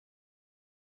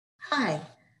Hi,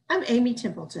 I'm Amy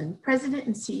Templeton, President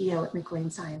and CEO at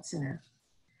McWane's Science Center.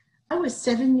 I was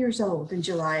 7 years old in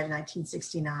July of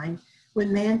 1969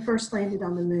 when man first landed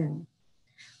on the moon.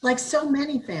 Like so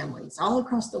many families all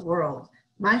across the world,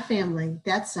 my family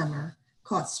that summer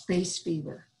caught space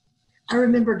fever. I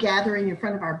remember gathering in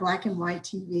front of our black and white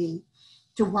TV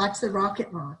to watch the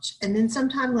rocket launch. And then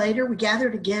sometime later, we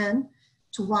gathered again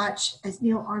to watch as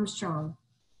Neil Armstrong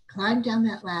climbed down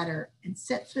that ladder and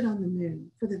set foot on the moon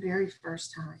for the very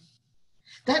first time.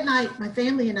 That night, my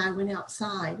family and I went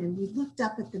outside and we looked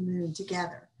up at the moon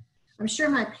together. I'm sure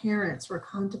my parents were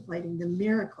contemplating the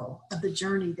miracle of the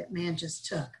journey that man just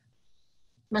took.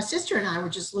 My sister and I were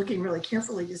just looking really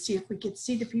carefully to see if we could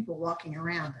see the people walking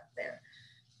around up there.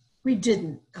 We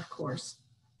didn't, of course.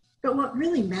 But what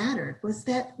really mattered was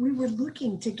that we were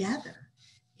looking together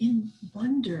in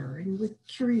wonder and with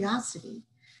curiosity,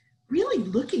 really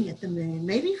looking at the moon,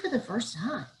 maybe for the first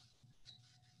time.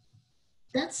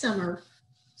 That summer,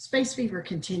 space fever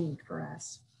continued for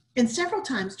us. And several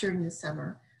times during the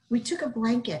summer, we took a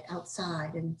blanket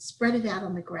outside and spread it out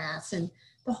on the grass, and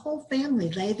the whole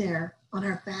family lay there on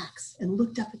our backs and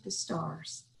looked up at the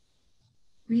stars.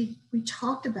 We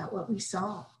talked about what we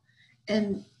saw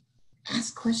and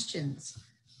asked questions.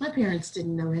 My parents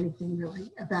didn't know anything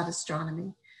really about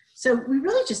astronomy. So we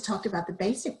really just talked about the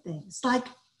basic things, like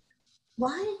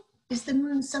why is the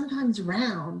moon sometimes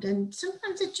round and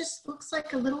sometimes it just looks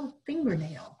like a little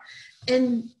fingernail?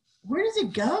 And where does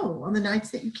it go on the nights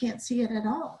that you can't see it at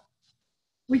all?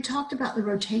 We talked about the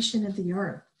rotation of the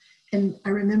Earth. And I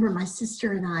remember my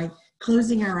sister and I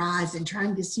closing our eyes and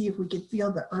trying to see if we could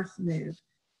feel the Earth move.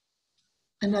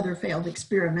 Another failed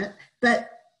experiment,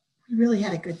 but we really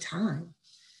had a good time.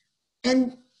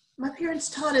 And my parents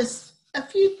taught us a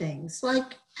few things,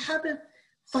 like how to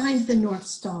find the North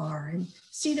Star and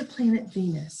see the planet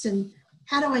Venus, and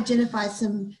how to identify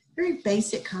some very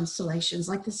basic constellations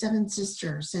like the Seven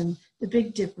Sisters and the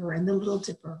Big Dipper and the Little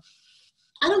Dipper.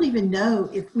 I don't even know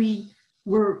if we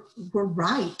were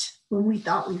right when we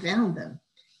thought we found them.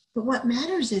 But what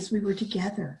matters is we were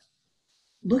together,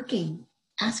 looking,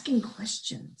 asking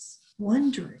questions,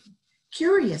 wondering,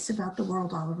 curious about the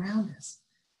world all around us.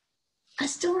 I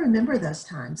still remember those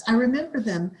times. I remember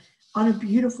them on a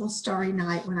beautiful starry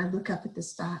night when I look up at the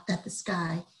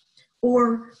sky,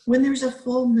 or when there's a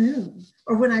full moon,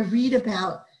 or when I read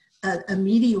about a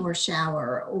meteor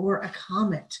shower or a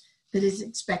comet that is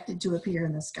expected to appear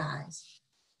in the skies.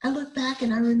 I look back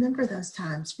and I remember those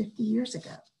times 50 years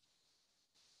ago.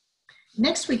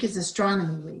 Next week is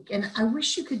Astronomy Week, and I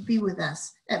wish you could be with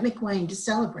us at McWane to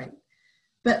celebrate.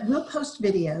 But we'll post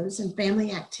videos and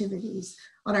family activities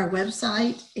on our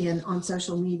website and on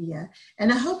social media,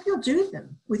 and I hope you'll do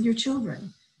them with your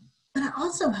children. But I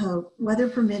also hope, weather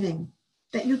permitting,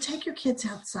 that you'll take your kids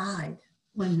outside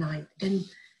one night and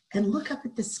look up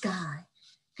at the sky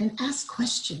and ask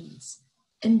questions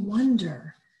and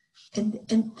wonder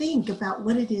and think about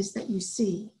what it is that you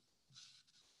see.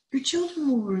 Your children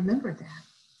will remember that.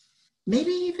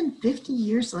 Maybe even 50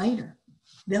 years later,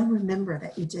 they'll remember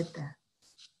that you did that.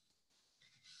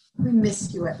 We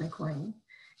miss you at McWane,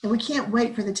 and we can't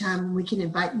wait for the time when we can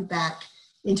invite you back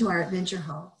into our adventure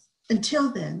halls. Until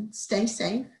then, stay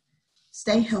safe,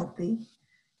 stay healthy,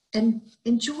 and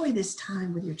enjoy this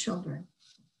time with your children.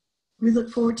 We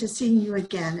look forward to seeing you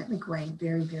again at McWane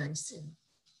very, very soon.